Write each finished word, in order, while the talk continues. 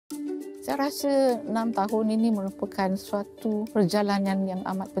Saya rasa 6 tahun ini merupakan suatu perjalanan yang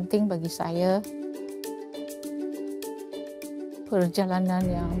amat penting bagi saya. Perjalanan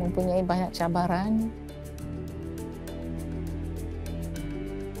yang mempunyai banyak cabaran.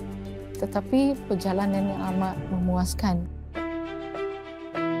 Tetapi perjalanan yang amat memuaskan.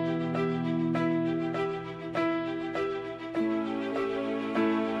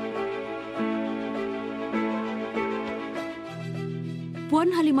 Puan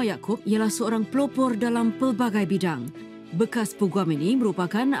Halimah Yacob ialah seorang pelopor dalam pelbagai bidang. Bekas peguam ini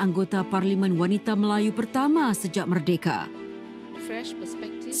merupakan anggota Parlimen Wanita Melayu pertama sejak merdeka.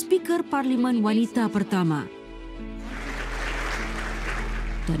 Speaker Parlimen Wanita pertama.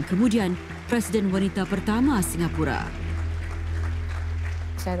 Dan kemudian Presiden Wanita pertama Singapura.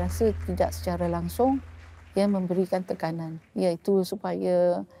 Saya rasa tidak secara langsung ia memberikan tekanan, iaitu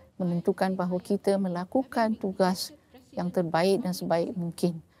supaya menentukan bahawa kita melakukan tugas yang terbaik dan sebaik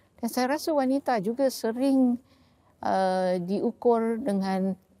mungkin. Dan saya rasa wanita juga sering diukur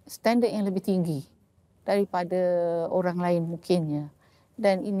dengan standard yang lebih tinggi daripada orang lain mungkinnya.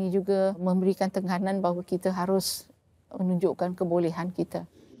 Dan ini juga memberikan tekanan bahawa kita harus menunjukkan kebolehan kita.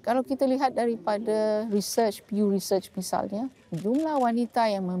 Kalau kita lihat daripada Pew Research misalnya, jumlah wanita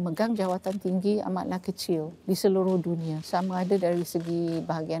yang memegang jawatan tinggi amatlah kecil di seluruh dunia. Sama ada dari segi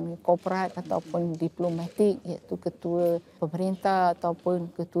bahagian korporat ataupun diplomatik, iaitu ketua pemerintah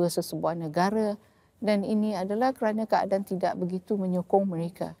ataupun ketua sesebuah negara. Dan ini adalah kerana keadaan tidak begitu menyokong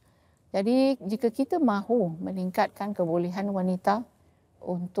mereka. Jadi jika kita mahu meningkatkan kebolehan wanita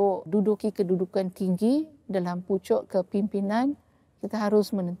untuk duduki kedudukan tinggi dalam pucuk kepimpinan, kita harus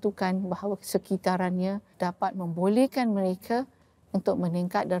menentukan bahawa sekitarannya dapat membolehkan mereka untuk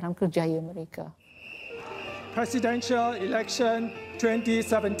meningkat dalam kerjaya mereka. Presidential Election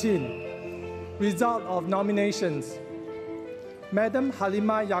 2017. Result of nominations. Madam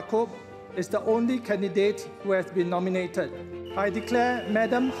Halimah Yacob is the only candidate who has been nominated. I declare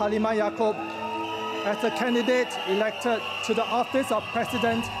Madam Halimah Yacob as the candidate elected to the office of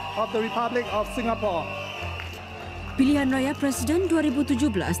President of the Republic of Singapore. Pilihan Raya Presiden 2017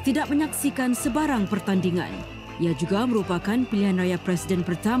 tidak menyaksikan sebarang pertandingan. Ia juga merupakan pilihan raya Presiden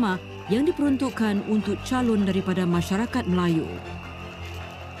pertama yang diperuntukkan untuk calon daripada masyarakat Melayu.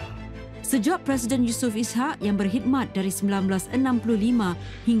 Sejak Presiden Yusof Ishak yang berkhidmat dari 1965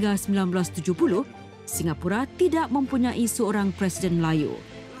 hingga 1970, Singapura tidak mempunyai seorang Presiden Melayu.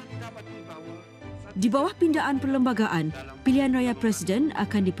 Di bawah pindaan perlembagaan, pilihan raya Presiden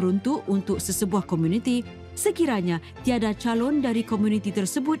akan diperuntuk untuk sesebuah komuniti sekiranya tiada calon dari komuniti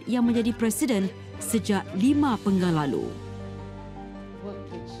tersebut yang menjadi Presiden sejak 5 penggal lalu.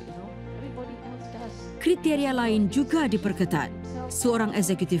 Kriteria lain juga diperketat. Seorang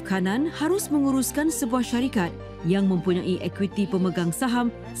eksekutif kanan harus menguruskan sebuah syarikat yang mempunyai ekuiti pemegang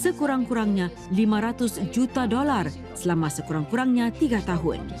saham sekurang-kurangnya $500 juta selama sekurang-kurangnya 3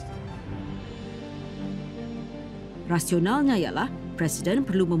 tahun. Rasionalnya ialah Presiden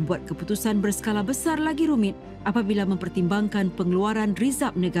perlu membuat keputusan berskala besar lagi rumit apabila mempertimbangkan pengeluaran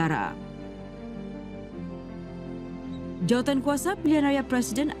rizab negara. Jawatan kuasa pilihan raya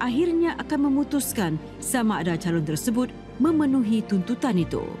Presiden akhirnya akan memutuskan sama ada calon tersebut memenuhi tuntutan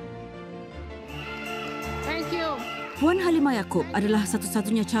itu. Thank you. Puan Halimah Yacob adalah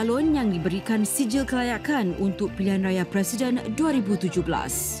satu-satunya calon yang diberikan sijil kelayakan untuk pilihan raya Presiden 2017.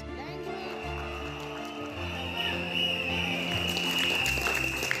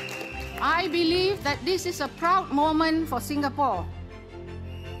 I believe that this is a proud moment for Singapore.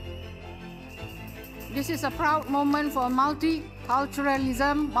 This is a proud moment for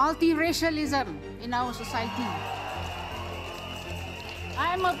multiculturalism, multiracialism in our society.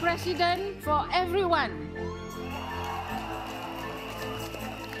 I am a president for everyone.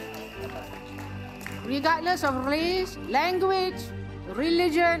 Regardless of race, language,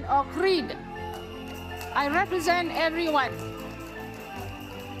 religion or creed, I represent everyone.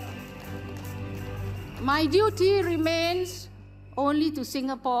 My duty remains only to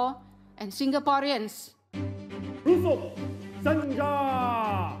Singapore and Singaporeans. Rusuk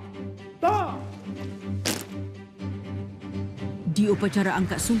senjata. Di upacara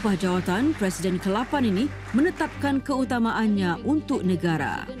angkat sumpah jawatan, Presiden kelapan ini menetapkan keutamaannya untuk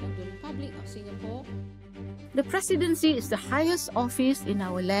negara. The presidency is the highest office in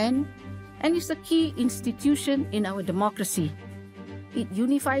our land and is a key institution in our democracy. It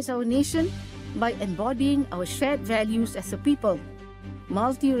unifies our nation by embodying our shared values as a people,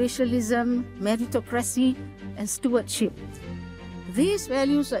 multiracialism, meritocracy, and stewardship. These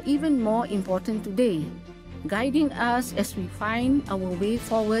values are even more important today, guiding us as we find our way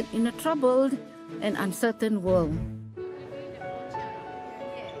forward in a troubled and uncertain world.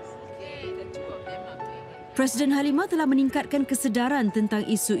 Presiden Halimah telah meningkatkan kesedaran tentang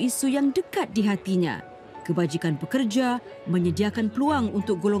isu-isu yang dekat di hatinya. Kebajikan pekerja, menyediakan peluang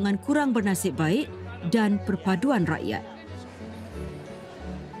untuk golongan kurang bernasib baik dan perpaduan rakyat.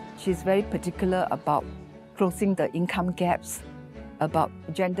 She's very particular about closing the income gaps, about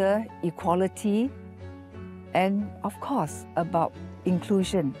gender equality, and of course about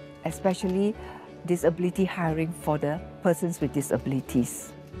inclusion, especially disability hiring for the persons with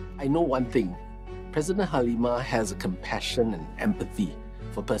disabilities. I know one thing, President Halimah has a compassion and empathy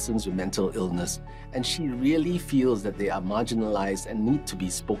for persons with mental illness, and she really feels that they are marginalized and need to be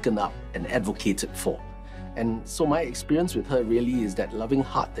spoken up and advocated for. And so my experience with her really is that loving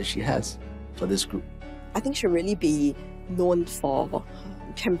heart that she has for this group. I think she'll really be known for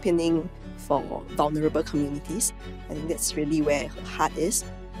championing for vulnerable communities. I think that's really where her heart is.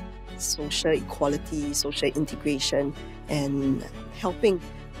 Social equality, social integration, and helping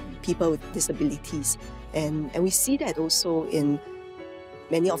people with disabilities. And we see that also in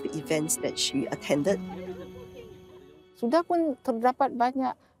many of the events that she attended. Sudah pun terdapat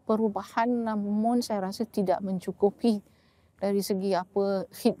banyak perubahan, namun saya rasa tidak mencukupi dari segi apa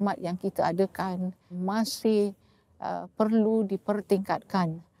khidmat yang kita adakan. Masih perlu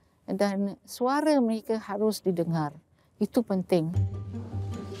dipertingkatkan dan suara mereka harus didengar. Itu penting.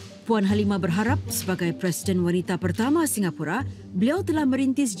 Puan Halimah berharap sebagai Presiden wanita pertama Singapura, beliau telah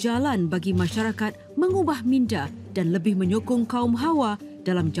merintis jalan bagi masyarakat mengubah minda dan lebih menyokong kaum hawa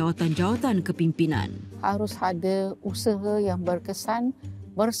dalam jawatan-jawatan kepimpinan. Harus ada usaha yang berkesan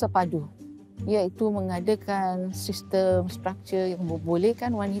bersepadu, iaitu mengadakan sistem struktur yang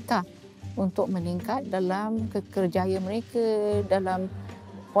membolehkan wanita untuk meningkat dalam kerjaya mereka, dalam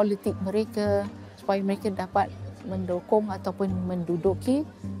politik mereka, supaya mereka dapat mendukung ataupun menduduki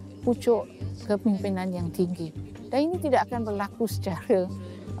pucuk kepimpinan yang tinggi. Dan ini tidak akan berlaku secara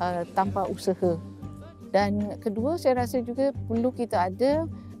tanpa usaha. Dan kedua, saya rasa juga perlu kita ada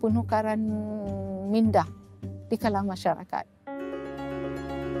penukaran minda di kalangan masyarakat.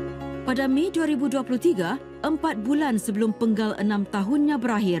 Pada Mei 2023, 4 bulan sebelum penggal 6 tahunnya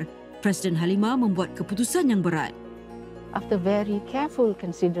berakhir, Presiden Halimah membuat keputusan yang berat. After very careful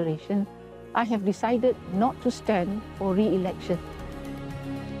consideration, I have decided not to stand for re-election.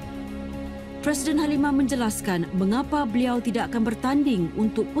 Presiden Halimah menjelaskan mengapa beliau tidak akan bertanding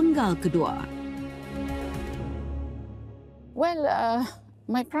untuk penggal kedua. Well,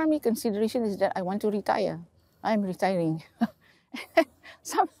 my primary consideration is that I want to retire. I'm retiring.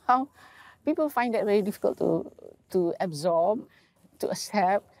 Somehow, people find that very difficult to absorb, to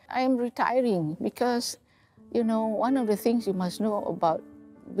accept. I am retiring because, you know, one of the things you must know about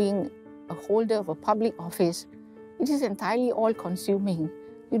being a holder of a public office, it is entirely all-consuming.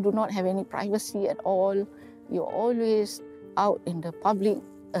 You do not have any privacy at all. You're always out in the public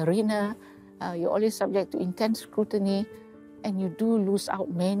arena. You're always subject to intense scrutiny, and you do lose out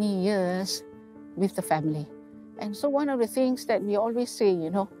many years with the family. And so one of the things that we always say,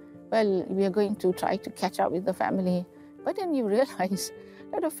 you know, well, we are going to try to catch up with the family. But then you realize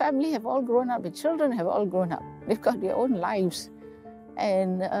that the family have all grown up, the children have all grown up. They've got their own lives.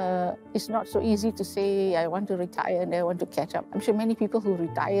 And it's not so easy to say, I want to retire and I want to catch up. I'm sure many people who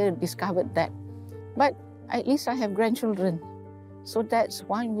retired discovered that. But at least I have grandchildren. So that's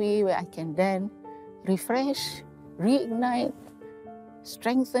one way where I can then refresh, reignite,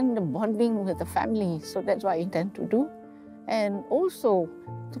 strengthen the bonding with the family. So that's what I intend to do. And also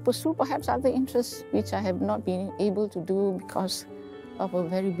to pursue perhaps other interests which I have not been able to do because of a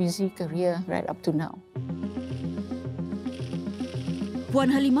very busy career right up to now. Puan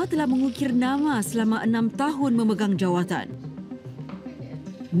Halimah telah mengukir nama selama 6 tahun memegang jawatan.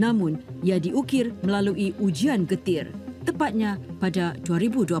 Namun, ia diukir melalui ujian getir, tepatnya pada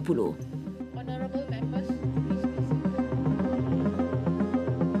 2020.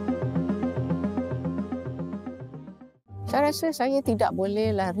 Saya rasa saya tidak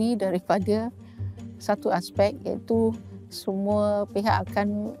boleh lari daripada satu aspek, iaitu semua pihak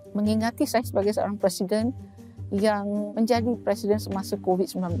akan mengingati saya sebagai seorang presiden yang menjadi presiden semasa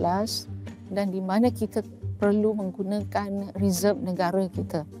COVID-19 dan di mana kita perlu menggunakan reserve negara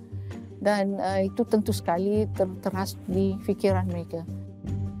kita. Dan itu tentu sekali terteras di fikiran mereka.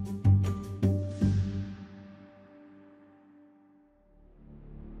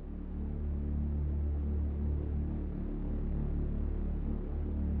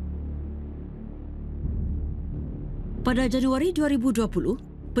 Pada Januari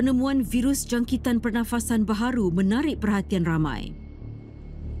 2020, penemuan virus jangkitan pernafasan baharu menarik perhatian ramai.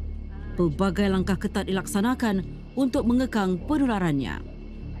 Pelbagai langkah ketat dilaksanakan untuk mengekang penularannya.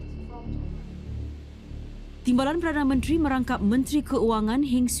 Timbalan Perdana Menteri merangkap Menteri Keuangan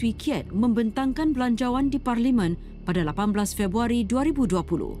Heng Swee Keat membentangkan belanjawan di Parlimen pada 18 Februari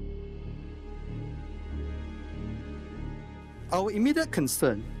 2020. Our immediate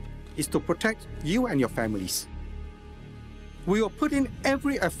concern is to protect you and your families. We will put in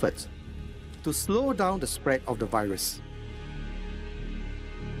every effort to slow down the spread of the virus.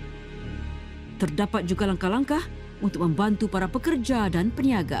 Terdapat juga langkah-langkah untuk membantu para pekerja dan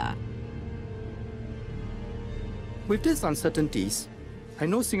peniaga. With these uncertainties, I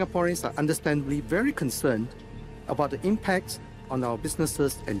know Singaporeans are understandably very concerned about the impact on our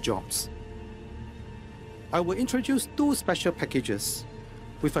businesses and jobs. I will introduce 2 special packages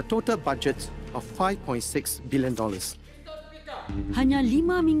with a total budget of $5.6 billion. Hanya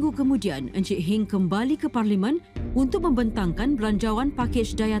 5 minggu kemudian, Encik Heng kembali ke Parlimen untuk membentangkan belanjawan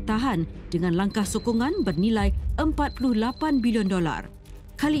pakej daya tahan dengan langkah sokongan bernilai $48 bilion.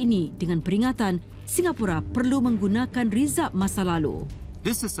 Kali ini dengan peringatan Singapura perlu menggunakan rizab masa lalu.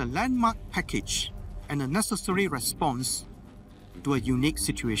 This is a landmark package and a necessary response to a unique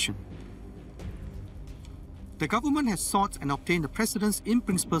situation. The government has sought and obtained the President's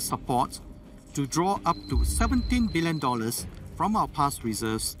in-principle support to draw up to $17 billion from our past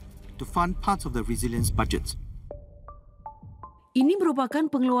reserves to fund parts of the resilience budget. Ini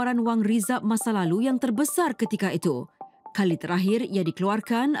merupakan pengeluaran wang rizab masa lalu yang terbesar ketika itu. Kali terakhir ia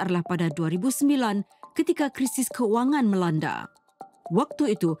dikeluarkan adalah pada 2009 ketika krisis keuangan melanda.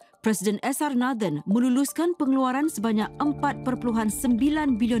 Waktu itu, Presiden SR Nathan meluluskan pengeluaran sebanyak $4.9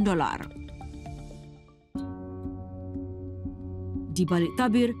 bilion. Di balik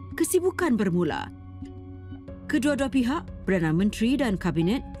tabir, kesibukan bermula. Kedua-dua pihak, Perdana Menteri dan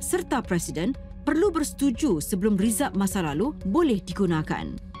Kabinet serta Presiden perlu bersetuju sebelum rizab masa lalu boleh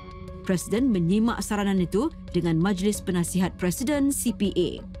digunakan. Presiden menyimak saranan itu dengan Majlis Penasihat Presiden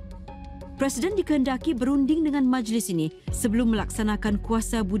CPA. Presiden dikehendaki berunding dengan majlis ini sebelum melaksanakan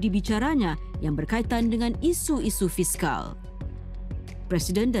kuasa budi bicaranya yang berkaitan dengan isu-isu fiskal.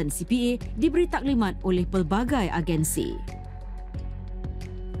 Presiden dan CPA diberi taklimat oleh pelbagai agensi.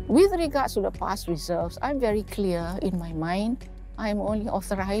 With regards to the past reserves, I'm very clear in my mind. I'm only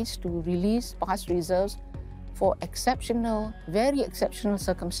authorized to release past reserves for exceptional, very exceptional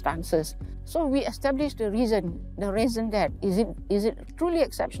circumstances. So we established the reason that is it truly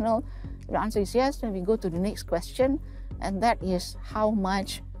exceptional? If the answer is yes, then we go to the next question, and that is how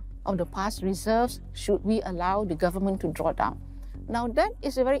much of the past reserves should we allow the government to draw down? Now that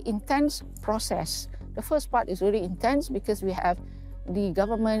is a very intense process. The first part is very intense because we have the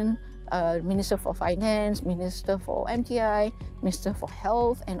government, Minister for Finance, Minister for MTI, Minister for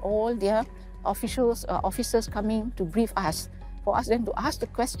Health, and all their officers coming to brief us, for us then to ask the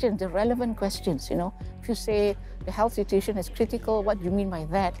questions, the relevant questions. If you say the health situation is critical, what do you mean by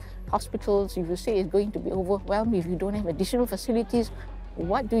that? Hospitals, if you say it's going to be overwhelmed, if you don't have additional facilities,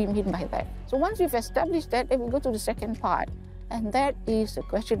 what do you mean by that? So once we've established that, then we go to the second part, and that is the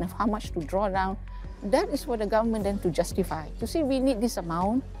question of how much to draw down. That is for the government then to justify. To say we need this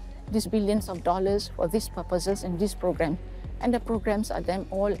amount, these billions of dollars for these purposes and this program, and the programs are then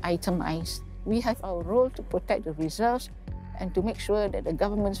all itemized. We have our role to protect the reserves and to make sure that the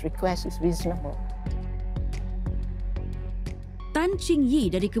government's request is reasonable. Tan Ching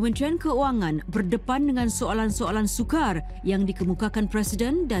Yi dari Kementerian Keuangan berdepan dengan soalan-soalan sukar yang dikemukakan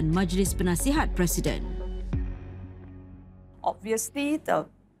Presiden dan Majlis Penasihat Presiden. Obviously, the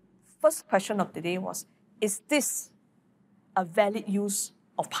first question of the day was, is this a valid use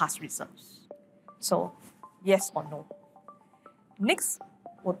of past reserves? So, yes or no. Next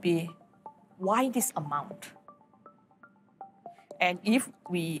would be, why this amount? And if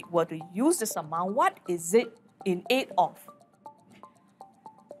we were to use this amount, what is it in aid of?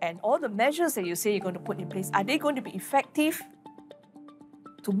 And all the measures that you say you're going to put in place, are they going to be effective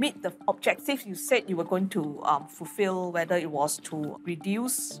to meet the objectives you said you were going to fulfill, whether it was to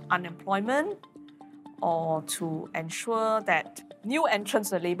reduce unemployment or to ensure that new entrants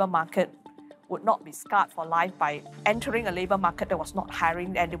to the labour market would not be scarred for life by entering a labour market that was not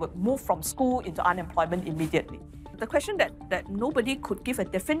hiring, and they would move from school into unemployment immediately. The question that nobody could give a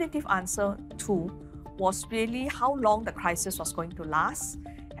definitive answer to was really how long the crisis was going to last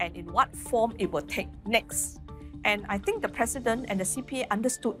and in what form it would take next. And I think the President and the CPA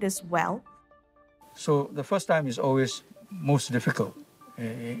understood this well. So the first time is always most difficult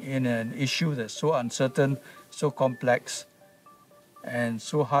in an issue that's so uncertain, so complex, and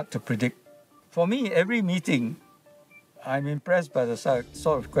so hard to predict. For me, every meeting, I'm impressed by the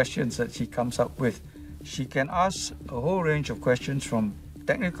sort of questions that she comes up with. She can ask a whole range of questions, from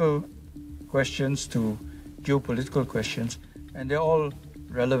technical questions to geopolitical questions, and they're all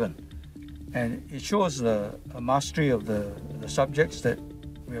relevant. And it shows a mastery of the subjects that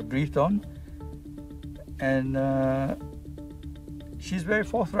we are briefed on. And she's very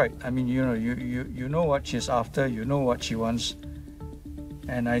forthright. I mean, you know what she's after, you know what she wants.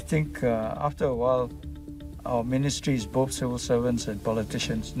 And I think after a while, our ministries, both civil servants and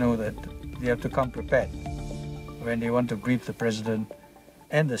politicians, know that they have to come prepared when they want to brief the President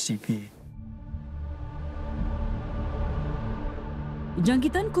and the CP.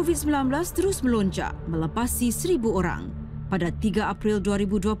 Jangkitan COVID-19 terus melonjak, melepasi 1,000 orang. Pada 3 April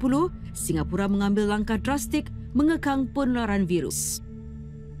 2020, Singapura mengambil langkah drastik mengekang penularan virus.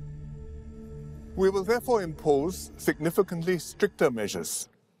 We will therefore impose significantly stricter measures.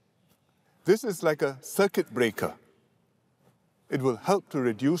 This is like a circuit breaker. It will help to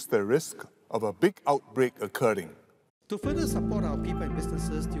reduce the risk of a big outbreak occurring. To further support our people and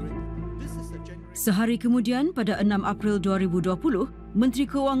businesses during this is a January. Sehari kemudian, pada 6 April 2020, Menteri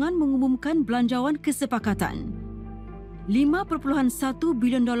Keuangan mengumumkan belanjawan kesepakatan. $5.1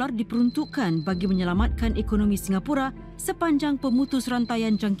 bilion diperuntukkan bagi menyelamatkan ekonomi Singapura sepanjang pemutus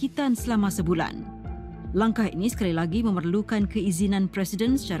rantaian jangkitan selama sebulan. Langkah ini sekali lagi memerlukan keizinan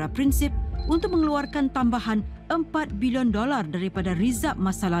Presiden secara prinsip untuk mengeluarkan tambahan $4 bilion daripada rizab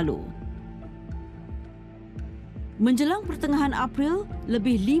masa lalu. Menjelang pertengahan April,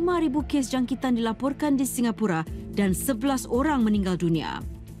 lebih 5,000 kes jangkitan dilaporkan di Singapura dan 11 orang meninggal dunia.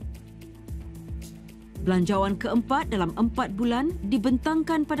 Belanjawan keempat dalam 4 bulan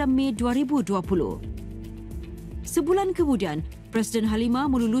dibentangkan pada Mei 2020. Sebulan kemudian, Presiden Halimah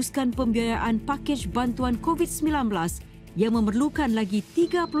meluluskan pembiayaan pakej bantuan COVID-19 yang memerlukan lagi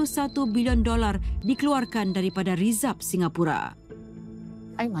 $31 bilion dikeluarkan daripada rizab Singapura.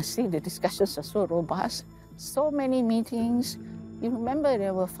 I must say the discussions are so robust, so many meetings. You remember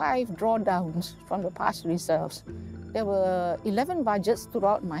there were 5 drawdowns from the past reserves. There were 11 budgets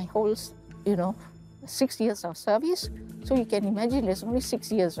throughout my whole, 6 years of service. So you can imagine there's only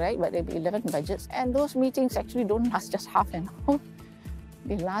 6 years, right? But there'll be 11 budgets. And those meetings actually don't last just half an hour.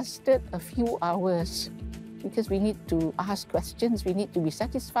 They lasted a few hours because we need to ask questions. We need to be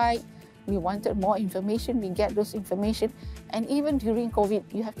satisfied. We wanted more information. We get those information. And even during COVID,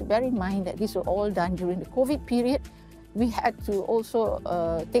 you have to bear in mind that these were all done during the COVID period. We had to also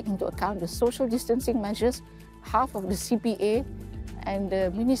take into account the social distancing measures. Half of the CPA and the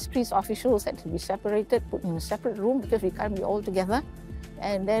ministry's officials had to be separated, put in a separate room because we can't be all together.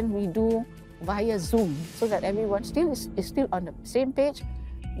 And then we do via Zoom so that everyone is still on the same page,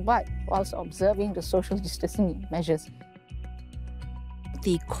 but whilst observing the social distancing measures.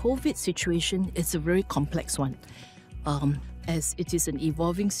 The COVID situation is a very complex one. As it is an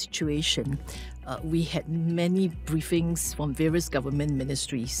evolving situation, we had many briefings from various government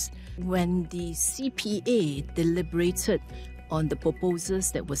ministries. When the CPA deliberated on the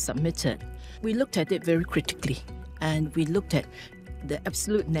proposals that were submitted, we looked at it very critically and we looked at the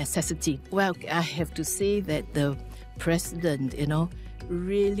absolute necessity. Well, I have to say that the President,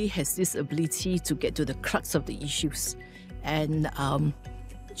 really has this ability to get to the crux of the issues. And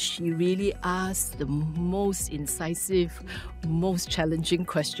she really asked the most incisive, most challenging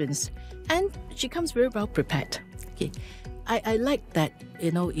questions. And she comes very well prepared. Okay. I like that,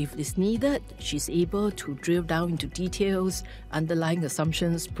 if it's needed, she's able to drill down into details, underlying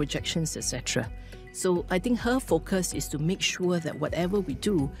assumptions, projections, etc. So I think her focus is to make sure that whatever we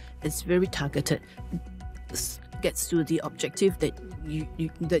do is very targeted, gets to the objective that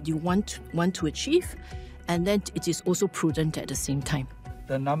you want to achieve, and then it is also prudent at the same time.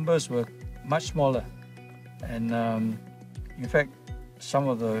 The numbers were much smaller, and in fact, some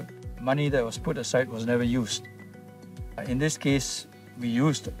of the money that was put aside was never used. In this case, we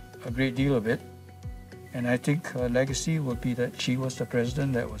used a great deal of it, and I think her legacy will be that she was the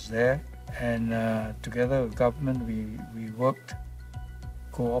president that was there, and together with government, we worked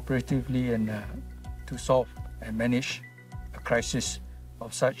cooperatively and to solve and manage a crisis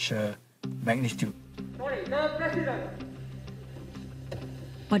of such magnitude.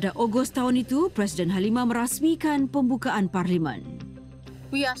 Pada Ogos tahun itu, Presiden Halimah merasmikan pembukaan Parlimen.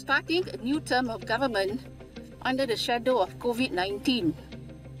 We are starting a new term of government under the shadow of COVID-19.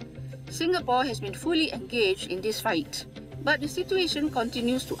 Singapore has been fully engaged in this fight, but the situation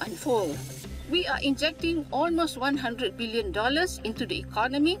continues to unfold. We are injecting almost $100 billion into the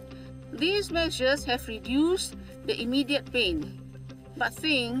economy. These measures have reduced the immediate pain, but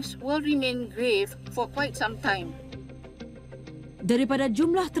things will remain grave for quite some time. Daripada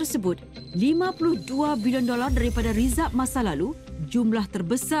jumlah tersebut, $52 bilion daripada rizab masa lalu, jumlah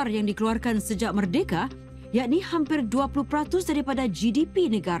terbesar yang dikeluarkan sejak merdeka, yakni hampir 20% daripada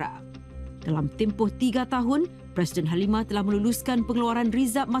GDP negara. Dalam tempoh 3 tahun, Presiden Halimah telah meluluskan pengeluaran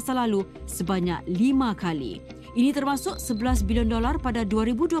rizab masa lalu sebanyak 5 kali. Ini termasuk $11 bilion pada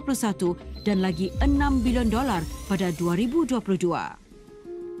 2021 dan lagi $6 bilion pada 2022.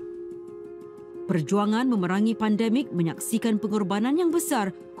 Perjuangan memerangi pandemik menyaksikan pengorbanan yang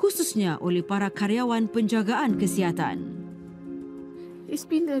besar khususnya oleh para karyawan penjagaan kesihatan. It's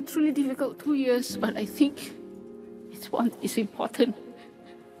been a truly difficult 2 years, but I think it's important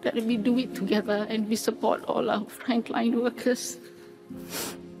that we do it together and we support all our frontline workers.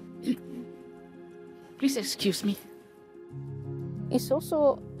 Please excuse me. It's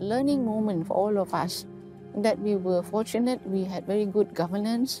also a learning moment for all of us that we were fortunate, we had very good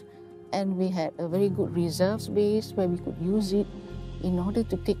governance and we had a very good reserves base where we could use it in order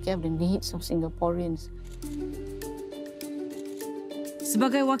to take care of the needs of Singaporeans.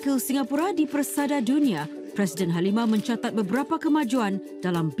 Sebagai wakil Singapura di persada dunia, Presiden Halimah mencatat beberapa kemajuan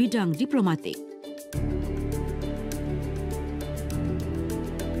dalam bidang diplomatik.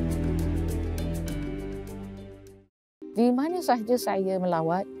 Di mana sahaja saya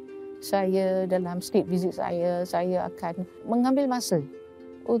melawat, saya dalam state visit saya akan mengambil masa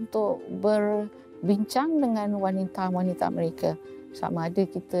untuk berbincang dengan wanita-wanita mereka. Sama ada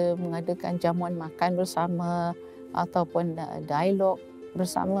kita mengadakan jamuan makan bersama ataupun dialog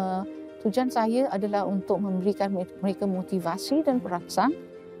bersama. Tujuan saya adalah untuk memberikan mereka motivasi dan perangsang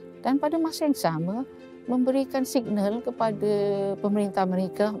dan pada masa yang sama memberikan signal kepada pemerintah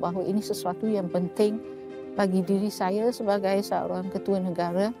mereka bahawa ini sesuatu yang penting bagi diri saya sebagai seorang ketua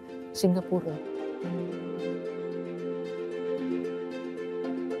negara Singapura.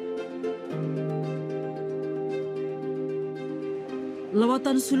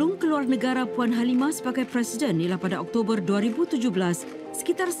 Lawatan sulung keluar negara Puan Halimah sebagai Presiden ialah pada Oktober 2017,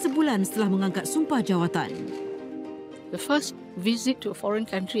 sekitar sebulan setelah mengangkat sumpah jawatan. The first visit to a foreign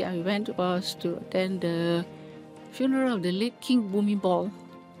country I went was to attend the funeral of the late King Bhumibol.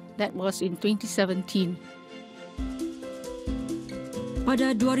 That was in 2017.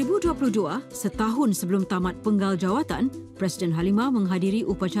 Pada 2022, setahun sebelum tamat penggal jawatan, Presiden Halimah menghadiri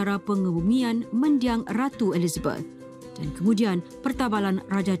upacara pengebumian mendiang Ratu Elizabeth dan kemudian pertabalan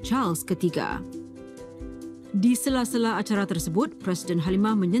Raja Charles ketika. Di sela-sela acara tersebut, Presiden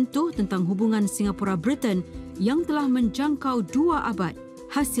Halimah menyentuh tentang hubungan Singapura-Britain yang telah menjangkau 2 abad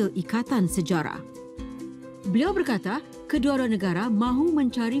hasil ikatan sejarah. Beliau berkata, kedua-dua negara mahu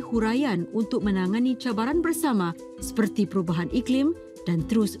mencari huraian untuk menangani cabaran bersama seperti perubahan iklim dan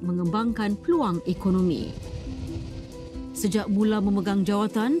terus mengembangkan peluang ekonomi. Sejak mula memegang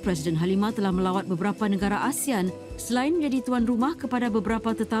jawatan, Presiden Halimah telah melawat beberapa negara ASEAN selain menjadi tuan rumah kepada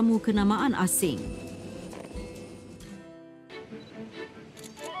beberapa tetamu kenamaan asing.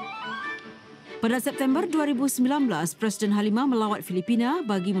 Pada September 2019, Presiden Halimah melawat Filipina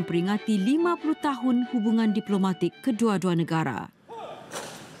bagi memperingati 50 tahun hubungan diplomatik kedua-dua negara.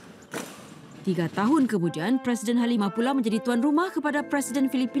 3 tahun kemudian, Presiden Halimah pula menjadi tuan rumah kepada Presiden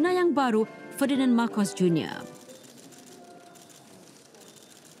Filipina yang baru, Ferdinand Marcos Jr.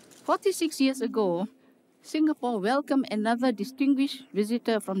 46 years ago, Singapore welcomed another distinguished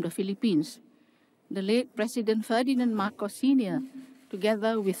visitor from the Philippines, the late President Ferdinand Marcos Sr.,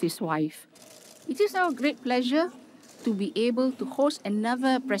 together with his wife. It is our great pleasure to be able to host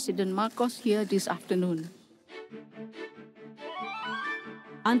another President Marcos here this afternoon.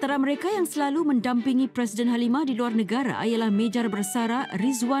 Antara mereka yang selalu mendampingi Presiden Halimah di luar negara ialah Mejar Bersara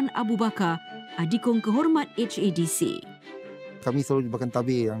Rizwan Abu Bakar, Adikong Kehormat HADC. Kami selalu diberikan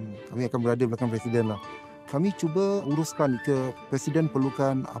tabir yang kami akan berada belakang Presiden lah. Kami cuba uruskan jika Presiden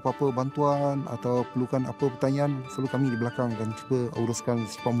perlukan apa-apa bantuan atau perlukan apa pertanyaan, selalu kami di belakang dan cuba uruskan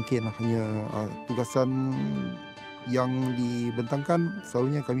secepat mungkin lah. Hanya tugasan yang dibentangkan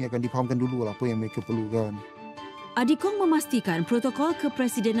selalunya kami akan difahamkan dulu lah apa yang mereka perlukan. Adikong memastikan protokol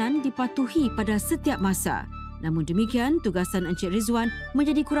kepresidenan dipatuhi pada setiap masa. Namun demikian, tugasan Encik Rizwan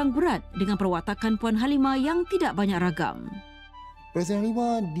menjadi kurang berat dengan perwatakan Puan Halimah yang tidak banyak ragam. Presiden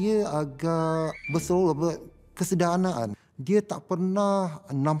Halimah dia agak berseluruh kesederhanaan. Dia tak pernah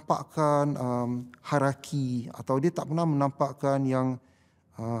nampakkan hierarki atau dia tak pernah menampakkan yang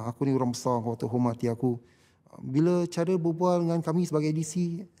aku ni orang besar, kau hormati aku. Bila cara berbual dengan kami sebagai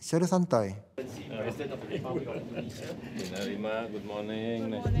DC secara santai. Good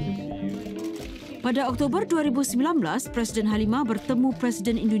morning. Nice to meet you. Pada Oktober 2019, Presiden Halimah bertemu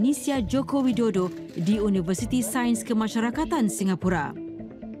Presiden Indonesia Joko Widodo di Universiti Sains Kemasyarakatan Singapura.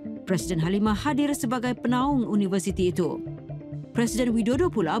 Presiden Halimah hadir sebagai penaung universiti itu. Presiden Widodo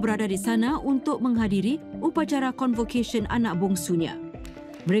pula berada di sana untuk menghadiri upacara convocation anak bongsunya.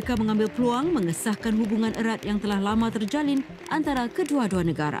 Mereka mengambil peluang mengesahkan hubungan erat yang telah lama terjalin antara kedua-dua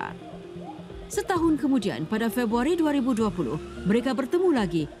negara. Setahun kemudian, pada Februari 2020, mereka bertemu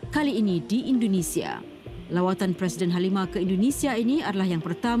lagi, kali ini di Indonesia. Lawatan Presiden Halimah ke Indonesia ini adalah yang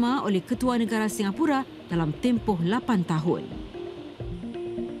pertama oleh Ketua Negara Singapura dalam tempoh 8 tahun.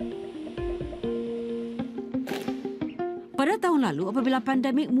 Pada tahun lalu, apabila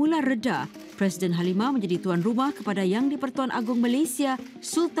pandemik mula reda, Presiden Halimah menjadi tuan rumah kepada Yang di-Pertuan Agong Malaysia,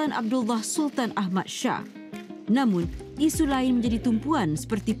 Sultan Abdullah Sultan Ahmad Shah. Namun, isu lain menjadi tumpuan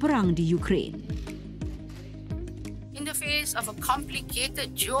seperti perang di Ukraine. In the face of a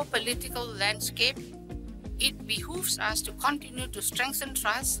complicated geopolitical landscape, it behooves us to continue to strengthen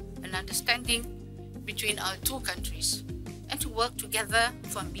trust and understanding between our two countries and to work together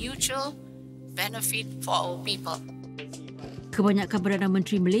for mutual benefit for our people. Kebanyakan Perdana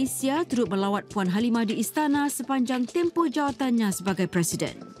Menteri Malaysia turut melawat Puan Halimah di istana sepanjang tempoh jawatannya sebagai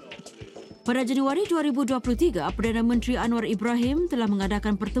Presiden. Pada Januari 2023, Perdana Menteri Anwar Ibrahim telah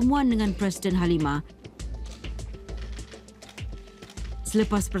mengadakan pertemuan dengan Presiden Halimah.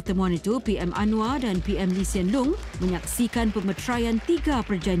 Selepas pertemuan itu, PM Anwar dan PM Lee Hsien Loong menyaksikan pemeteraian 3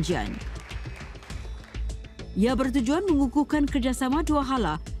 perjanjian. Ia bertujuan mengukuhkan kerjasama dua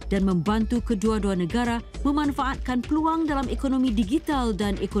hala dan membantu kedua-dua negara memanfaatkan peluang dalam ekonomi digital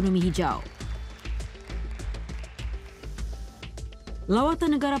dan ekonomi hijau.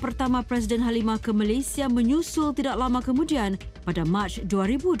 Lawatan negara pertama Presiden Halimah ke Malaysia menyusul tidak lama kemudian pada Mac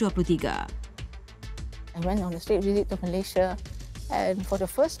 2023. I went on a state visit to Malaysia, and for the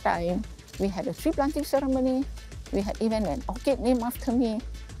first time, we had a tree planting ceremony. We had even an orchid named after me.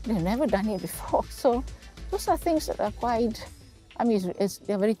 They've never done it before. So those are things that are quite,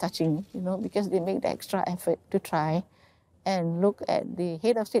 they're very touching, because they make the extra effort to try and look at the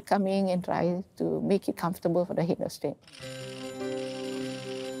head of state coming and try to make it comfortable for the head of state.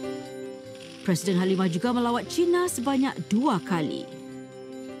 Presiden Halimah juga melawat China sebanyak 2 kali.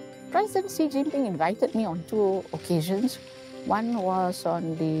 President Xi Jinping invited me on 2 occasions. One was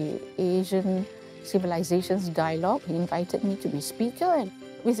on the Asian Civilizations Dialogue. He invited me to be speaker, and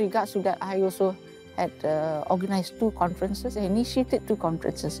with regards to that, I also had organized 2 conferences. I initiated 2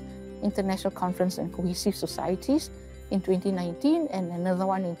 conferences, International Conference on Cohesive Societies in 2019 and another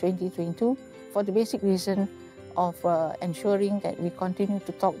one in 2022, for the basic reason of ensuring that we continue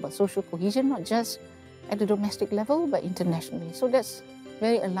to talk about social cohesion, not just at the domestic level, but internationally. So that's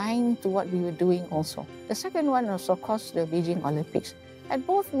very aligned to what we were doing also. The second one was, of course, the Beijing Olympics. At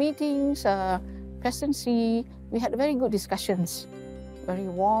both meetings, President Xi, we had very good discussions,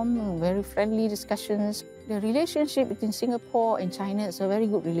 very warm, very friendly discussions. The relationship between Singapore and China is a very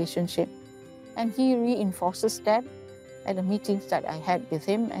good relationship. And he reinforces that at the meetings that I had with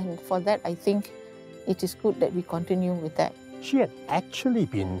him. And for that, I think it is good that we continue with that. She had actually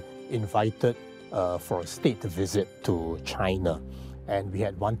been invited for a state visit to China, and we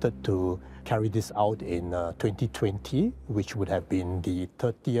had wanted to carry this out in 2020, which would have been the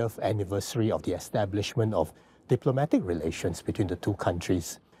 30th anniversary of the establishment of diplomatic relations between the 2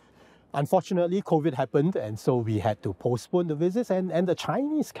 countries. Unfortunately, COVID happened, and so we had to postpone the visits, and the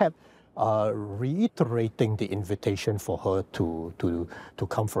Chinese kept reiterating the invitation for her to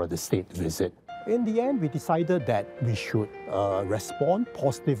come for the state visit. In the end, we decided that we should respond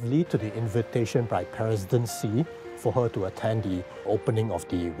positively to the invitation by President Xi for her to attend the opening of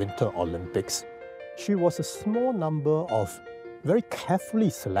the Winter Olympics. She was a small number of very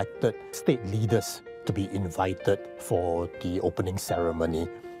carefully selected state leaders to be invited for the opening ceremony.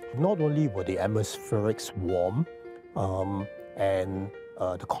 Not only were the atmospherics warm and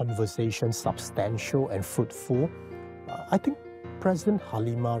the conversation substantial and fruitful, I think President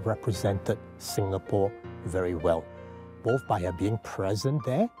Halimah represented Singapore very well, both by her being present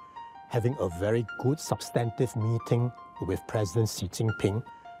there, having a very good substantive meeting with President Xi Jinping,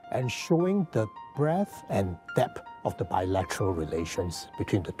 and showing the breadth and depth of the bilateral relations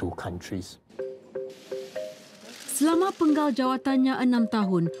between the 2 countries. Selama penggal jawatannya 6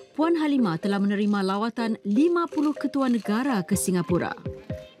 tahun, Puan Halimah telah menerima lawatan 50 ketua negara ke Singapura.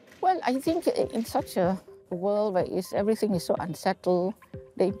 Well, I think in such a world where everything is so unsettled,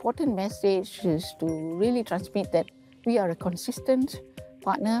 the important message is to really transmit that we are a consistent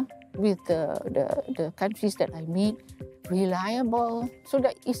partner with the countries that I meet, reliable, so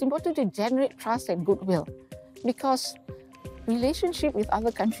that it's important to generate trust and goodwill, because relationship with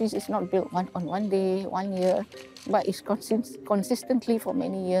other countries is not built on one day, 1 year, but it's consistently for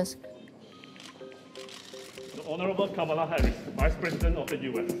many years. The Honourable Kamala Harris, Vice President of the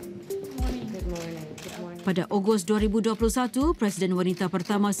US. Good morning. Pada Ogos 2021, Presiden wanita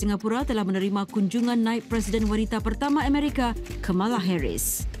pertama Singapura telah menerima kunjungan naib Presiden wanita pertama Amerika, Kamala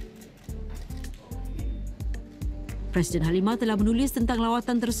Harris. Presiden Halimah telah menulis tentang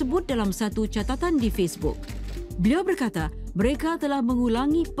lawatan tersebut dalam satu catatan di Facebook. Beliau berkata, mereka telah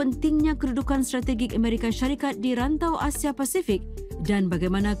mengulangi pentingnya kedudukan strategik Amerika Syarikat di rantau Asia Pasifik dan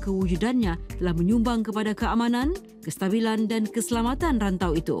bagaimana kewujudannya telah menyumbang kepada keamanan, kestabilan dan keselamatan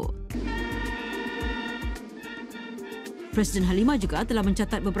rantau itu. Presiden Halimah juga telah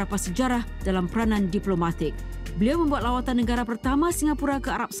mencatat beberapa sejarah dalam peranan diplomatik. Beliau membuat lawatan negara pertama Singapura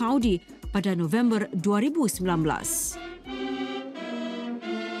ke Arab Saudi pada November 2019.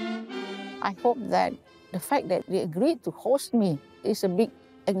 I hope that the fact that they agreed to host me is a big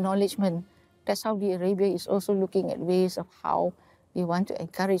acknowledgement that Saudi Arabia is also looking at ways of how they want to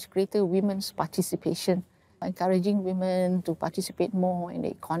encourage greater women's participation, encouraging women to participate more in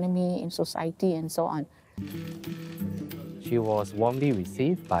the economy, in society and so on. She was warmly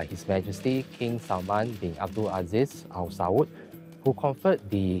received by His Majesty King Salman bin Abdul Aziz Al Saud, who conferred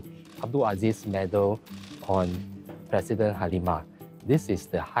the Abdul Aziz Medal on President Halimah. This is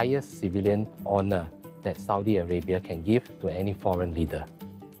the highest civilian honour that Saudi Arabia can give to any foreign leader.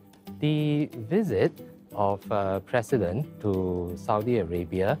 The visit of President to Saudi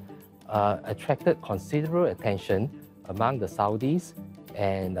Arabia attracted considerable attention among the Saudis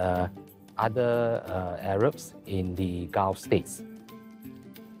and other Arabs in the Gulf states.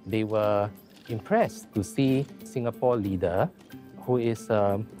 They were impressed to see Singapore leader who is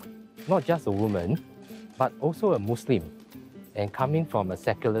not just a woman, but also a Muslim and coming from a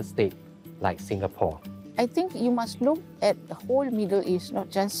secular state like Singapore. I think you must look at the whole Middle East, not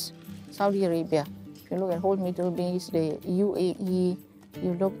just Saudi Arabia. If you look at the whole Middle East, the UAE,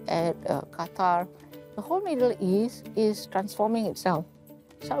 you look at Qatar, the whole Middle East is transforming itself.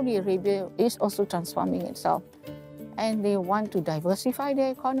 Saudi Arabia is also transforming itself. And they want to diversify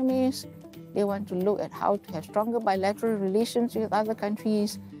their economies. They want to look at how to have stronger bilateral relations with other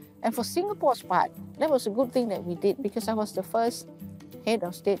countries. And for Singapore's part, that was a good thing that we did because I was the first head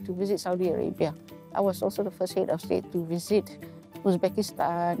of state to visit Saudi Arabia. I was also the first head of state to visit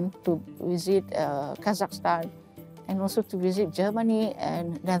Uzbekistan, to visit Kazakhstan, and also to visit Germany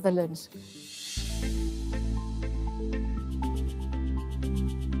and Netherlands.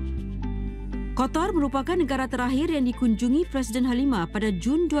 Qatar merupakan negara terakhir yang dikunjungi Presiden Halimah pada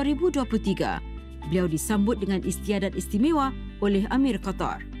Jun 2023. Beliau disambut dengan istiadat istimewa oleh Amir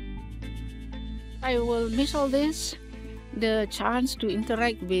Qatar. I will miss all this, the chance to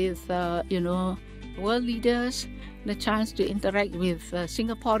interact with, world leaders, the chance to interact with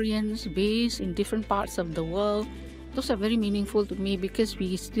Singaporeans based in different parts of the world. Those are very meaningful to me because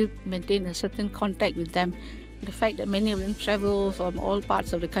we still maintain a certain contact with them. The fact that many of them travel from all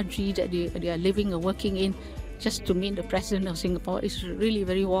parts of the country that they are living or working in just to meet the President of Singapore is really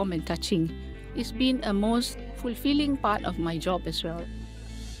very warm and touching. It's been a most fulfilling part of my job as well.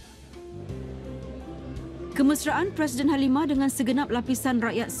 Kemesraan Presiden Halimah dengan segenap lapisan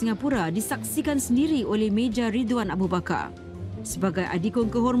rakyat Singapura disaksikan sendiri oleh Meja Ridwan Abu Bakar. Sebagai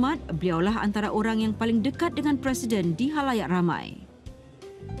adikong kehormat, beliaulah antara orang yang paling dekat dengan Presiden di halayak ramai.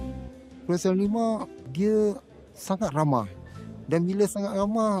 Presiden Halimah, dia sangat ramah. Dan bila sangat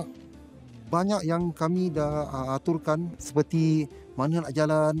ramah, banyak yang kami dah aturkan seperti mana nak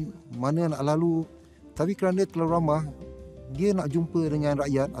jalan, mana nak lalu. Tapi kerana dia terlalu ramah, dia nak jumpa dengan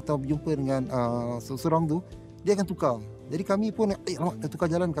rakyat atau berjumpa dengan seseorang tu, dia akan tukar. Jadi kami pun, nak tukar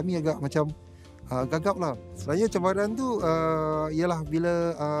jalan, kami agak macam gagap lah. Sebenarnya cabaran tu ialah bila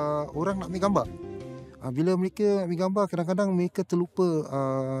orang nak ambil gambar. Bila mereka ambil gambar, kadang-kadang mereka terlupa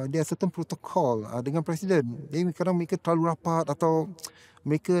dia certain protokol dengan Presiden. Jadi kadang mereka terlalu rapat atau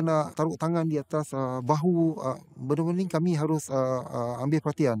mereka nak taruh tangan di atas bahu. Benda-benda ni kami harus ambil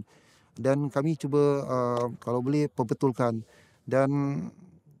perhatian. Dan kami cuba kalau boleh perbetulkan. Dan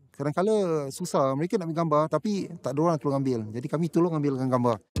kadang-kadang susah, mereka nak ambil gambar tapi tak ada orang tolong ambil. Jadi kami tolong ambilkan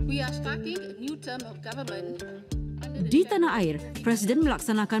gambar. We are starting a new term of government. Di tanah air, Presiden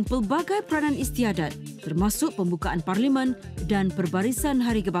melaksanakan pelbagai peranan istiadat, termasuk pembukaan Parlimen dan perbarisan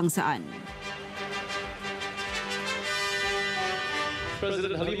Hari Kebangsaan.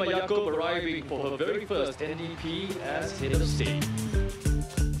 Presiden Halimah Yacob arriving for her very first NDP as head of state.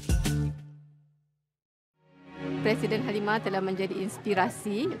 Presiden Halimah telah menjadi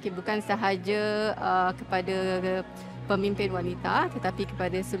inspirasi, bukan sahaja kepada pemimpin wanita tetapi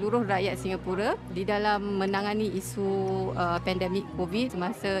kepada seluruh rakyat Singapura di dalam menangani isu pandemik COVID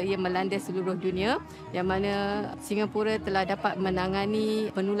semasa ia melanda seluruh dunia, yang mana Singapura telah dapat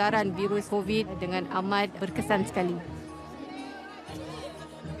menangani penularan virus COVID dengan amat berkesan sekali.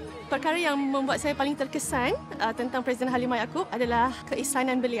 Perkara yang membuat saya paling terkesan tentang Presiden Halimah Yacob adalah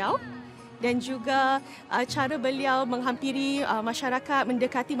keisanan beliau dan juga cara beliau menghampiri masyarakat,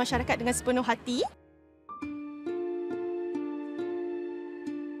 mendekati masyarakat dengan sepenuh hati.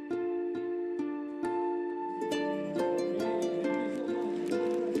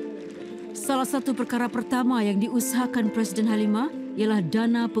 Salah satu perkara pertama yang diusahakan Presiden Halimah ialah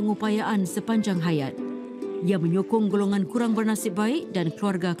dana pengupayaan sepanjang hayat. Ia menyokong golongan kurang bernasib baik dan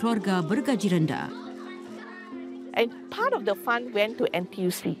keluarga-keluarga bergaji rendah. And part of the fund went to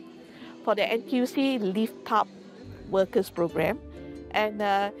NTUC for the NTUC Lift Up Workers Program. And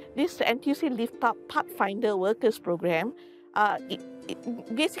this NTUC Lift Up Pathfinder Workers Program, it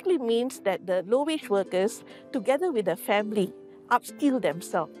basically means that the low-wage workers, together with the family, upskill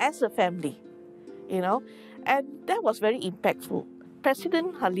themselves as a family, and that was very impactful.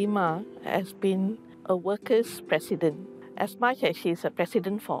 President Halimah has been a workers' president as much as she is a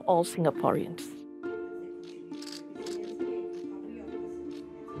president for all Singaporeans.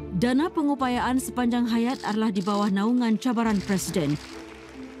 Dana pengupayaan sepanjang hayat adalah di bawah naungan cabaran Presiden.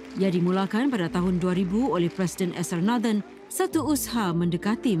 Ia dimulakan pada tahun 2000 oleh Presiden Nathan, satu usaha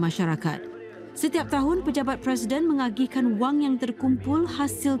mendekati masyarakat. Setiap tahun, pejabat Presiden mengagihkan wang yang terkumpul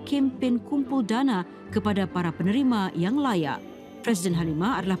hasil kempen kumpul dana kepada para penerima yang layak. Presiden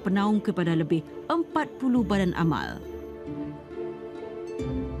Halimah adalah penaung kepada lebih 40 badan amal.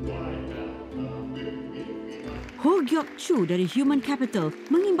 Ho Giok Chu dari Human Capital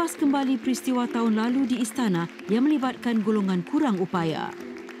mengimbas kembali peristiwa tahun lalu di istana yang melibatkan golongan kurang upaya.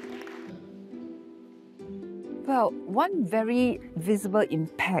 Well, one very visible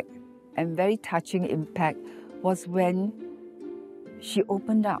impact and very touching impact was when she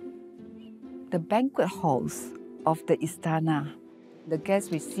opened up the banquet halls of the Istana. The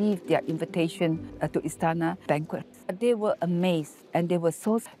guests received their invitation to Istana banquet. They were amazed and they were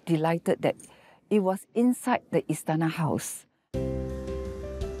so delighted that it was inside the Istana house.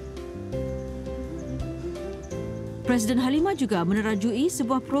 Presiden Halimah juga menerajui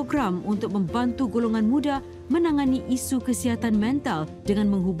sebuah program untuk membantu golongan muda menangani isu kesihatan mental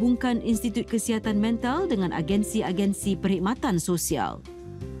dengan menghubungkan Institut Kesihatan Mental dengan agensi-agensi perkhidmatan sosial.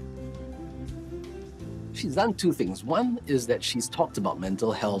 She's done two things. One is that she's talked about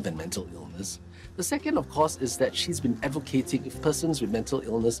mental health and mental illness. The second, of course, is that she's been advocating for persons with mental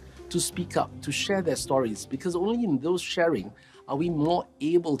illness to speak up, to share their stories, because only in those sharing are we more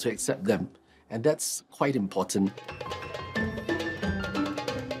able to accept them. And that's quite important.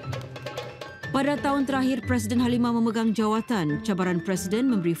 Pada tahun terakhir Presiden Halimah memegang jawatan, cabaran Presiden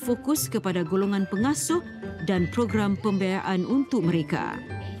memberi fokus kepada golongan pengasuh dan program pembiayaan untuk mereka.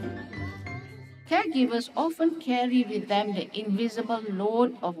 Caregivers often carry with them the invisible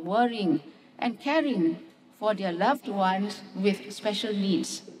load of worrying and caring for their loved ones with special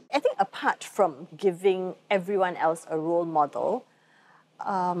needs. I think apart from giving everyone else a role model,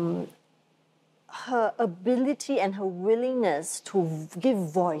 her ability and her willingness to give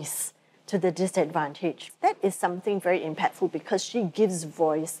voice to the disadvantaged, that is something very impactful because she gives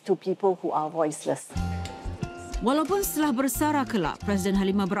voice to people who are voiceless. Walaupun setelah bersara kelak, Presiden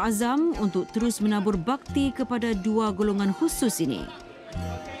Halimah berazam untuk terus menabur bakti kepada dua golongan khusus ini.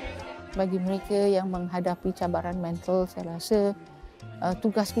 Bagi mereka yang menghadapi cabaran mental, saya rasa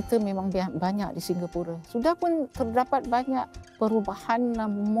tugas kita memang banyak di Singapura. Sudah pun terdapat banyak perubahan,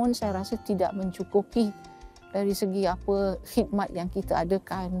 namun saya rasa tidak mencukupi dari segi apa khidmat yang kita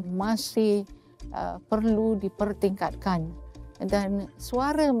adakan, masih perlu dipertingkatkan dan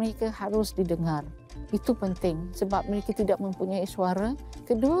suara mereka harus didengar. Itu penting sebab mereka tidak mempunyai suara.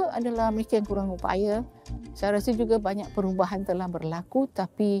 Kedua adalah mereka yang kurang upaya. Saya rasa juga banyak perubahan telah berlaku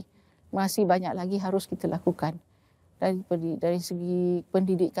tapi masih banyak lagi harus kita lakukan. Dari segi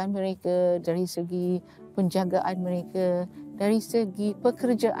pendidikan mereka, dari segi penjagaan mereka, dari segi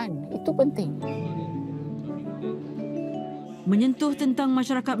pekerjaan, itu penting. Menyentuh tentang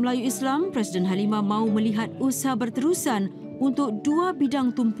masyarakat Melayu Islam, Presiden Halimah mahu melihat usaha berterusan untuk dua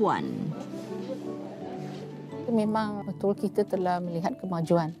bidang tumpuan. Memang betul kita telah melihat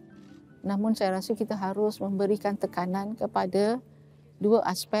kemajuan. Namun saya rasa kita harus memberikan tekanan kepada dua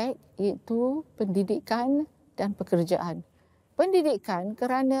aspek, iaitu pendidikan dan pekerjaan. Pendidikan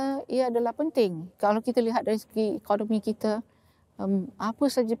kerana ia adalah penting. Kalau kita lihat dari segi ekonomi kita, apa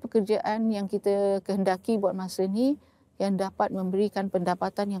saja pekerjaan yang kita kehendaki buat masa ini yang dapat memberikan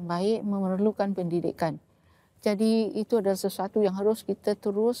pendapatan yang baik memerlukan pendidikan. Jadi itu adalah sesuatu yang harus kita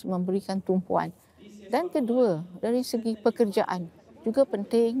terus memberikan tumpuan. Dan kedua, dari segi pekerjaan juga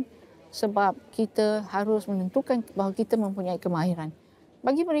penting sebab kita harus menentukan bahawa kita mempunyai kemahiran.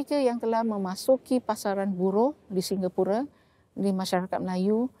 Bagi mereka yang telah memasuki pasaran buruh di Singapura, di masyarakat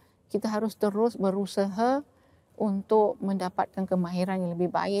Melayu, kita harus terus berusaha untuk mendapatkan kemahiran yang lebih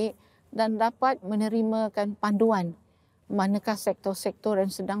baik dan dapat menerimakan panduan manakah sektor-sektor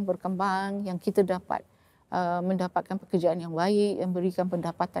yang sedang berkembang yang kita dapat mendapatkan pekerjaan yang baik, memberikan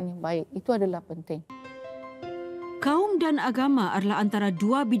pendapatan yang baik. Itu adalah penting. Kaum Hukum dan agama adalah antara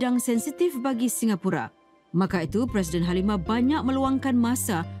dua bidang sensitif bagi Singapura. Maka itu, Presiden Halimah banyak meluangkan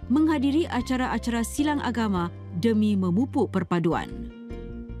masa menghadiri acara-acara silang agama demi memupuk perpaduan.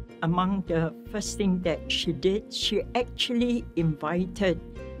 Among the first thing that she did, she actually invited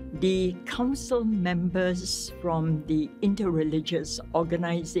the council members from the interreligious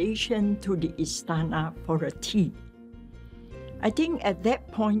organization to the Istana for a tea. I think at that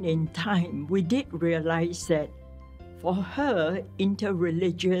point in time, we did realize that for her,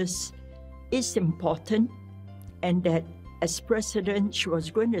 interreligious is important, and that as president, she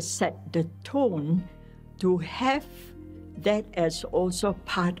was going to set the tone to have that as also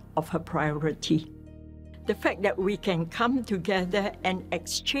part of her priority. The fact that we can come together and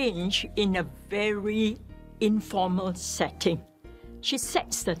exchange in a very informal setting, she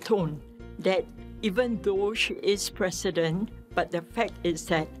sets the tone that even though she is president, but the fact is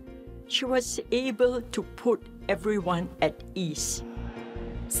that she was able to put everyone at ease.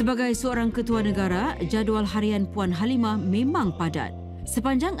 Sebagai seorang ketua negara, jadual harian Puan Halimah memang padat.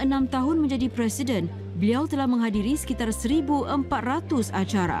 Sepanjang 6 tahun menjadi presiden, beliau telah menghadiri sekitar 1,400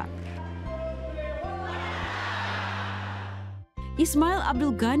 acara. Ismail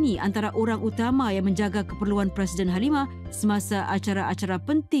Abdul Ghani antara orang utama yang menjaga keperluan Presiden Halimah semasa acara-acara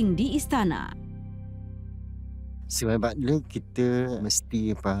penting di istana. Sebab kita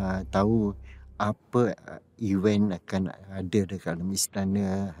mesti tahu apa event akan ada dekat dalam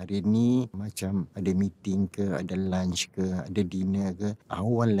istana hari ni, macam ada meeting ke, ada lunch ke, ada dinner ke.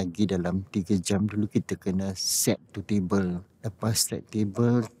 Awal lagi dalam 3 jam dulu kita kena set to table. Lepas set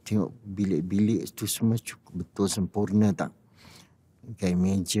table, tengok bilik-bilik tu semua cukup betul sempurna tak? Kayak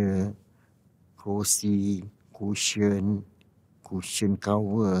meja, kerusi, cushion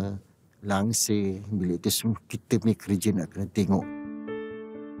cover, langsir, bilik tu semua kita punya kerja nak kena tengok.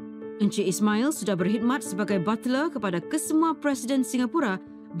 Encik Ismail sudah berkhidmat sebagai butler kepada kesemua Presiden Singapura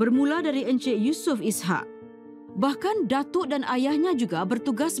bermula dari Encik Yusof Ishak. Bahkan datuk dan ayahnya juga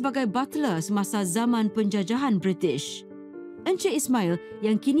bertugas sebagai butler semasa zaman penjajahan British. Encik Ismail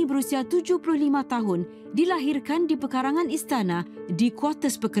yang kini berusia 75 tahun dilahirkan di pekarangan istana di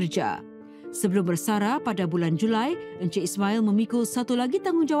kuartus pekerja. Sebelum bersara pada bulan Julai, Encik Ismail memikul satu lagi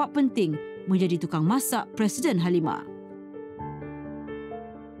tanggungjawab penting, menjadi tukang masak Presiden Halimah.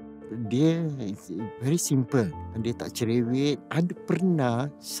 Dia very simple. Dia tak cerewet. Ada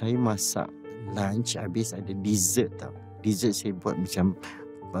pernah saya masak lunch, habis ada dessert tau. Dessert saya buat macam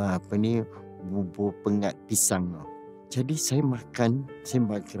bubur pengat pisang tau. Jadi saya makan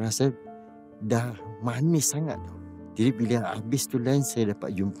rasa dah manis sangat tau. Jadi bila habis tu lunch, saya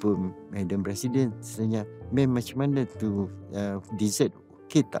dapat jumpa Madam Presiden. Saya tanya, "Ma'am, macam mana tu dessert?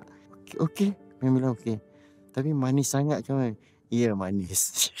 Okey tak?" Okey. Ma'am bilang okey. Tapi manis sangat kan? Ya,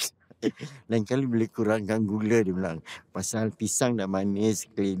 manis. Lain kali boleh kurangkan gula, dia bilang. Pasal pisang dah manis,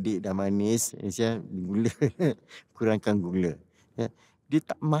 keledek dah manis, saya gula kurangkan gula. Ya. Dia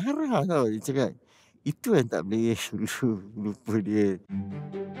tak marah tau, dia cakap. Itu yang tak boleh lupa dia.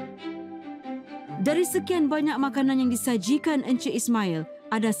 Dari sekian banyak makanan yang disajikan Encik Ismail,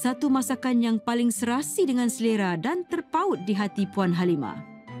 ada satu masakan yang paling serasi dengan selera dan terpaut di hati Puan Halimah.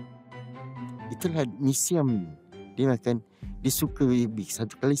 Itulah misiam. Dia makan, dia suka,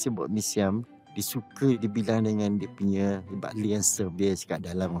 satu kali saya buat misiam, dia suka, dia bilang dengan dia punya bakli yang serve dia kat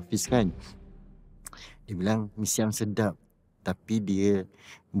dalam office kan. Dia bilang misiam sedap, tapi dia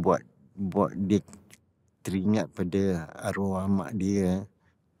buat dia teringat pada arwah mak dia.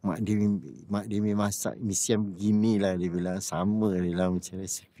 Mak dia masak misiam beginilah, dia bilang sama dia dalam macam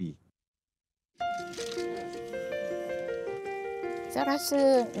resipi. Saya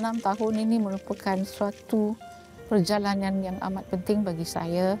rasa 6 tahun ini merupakan suatu perjalanan yang amat penting bagi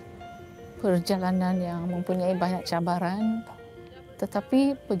saya. Perjalanan yang mempunyai banyak cabaran,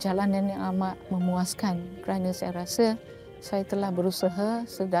 tetapi perjalanan yang amat memuaskan kerana saya rasa saya telah berusaha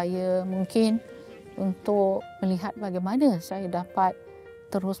sedaya mungkin untuk melihat bagaimana saya dapat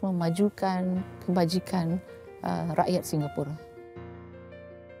terus memajukan kebajikan rakyat Singapura.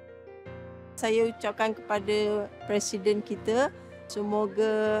 Saya ucapkan kepada Presiden kita,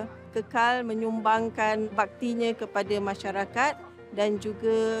 semoga kekal menyumbangkan baktinya kepada masyarakat dan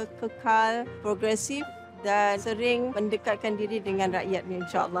juga kekal progresif dan sering mendekatkan diri dengan rakyatnya,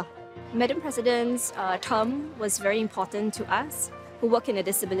 insyaAllah. Madam President's term was very important to us who work in the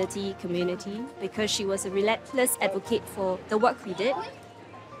disability community because she was a relentless advocate for the work we did.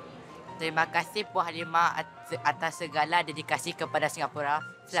 Terima kasih Puan Halimah atas segala dedikasi kepada Singapura.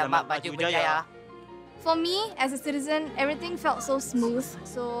 Selamat maju berjaya. For me, as a citizen, everything felt so smooth.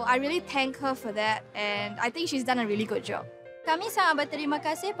 So I really thank her for that, and I think she's done a really good job. Kami sangat berterima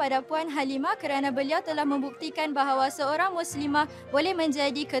kasih pada Puan Halimah kerana beliau telah membuktikan bahawa seorang Muslimah boleh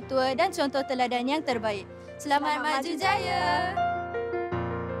menjadi ketua dan contoh teladan yang terbaik. Selamat maju jaya!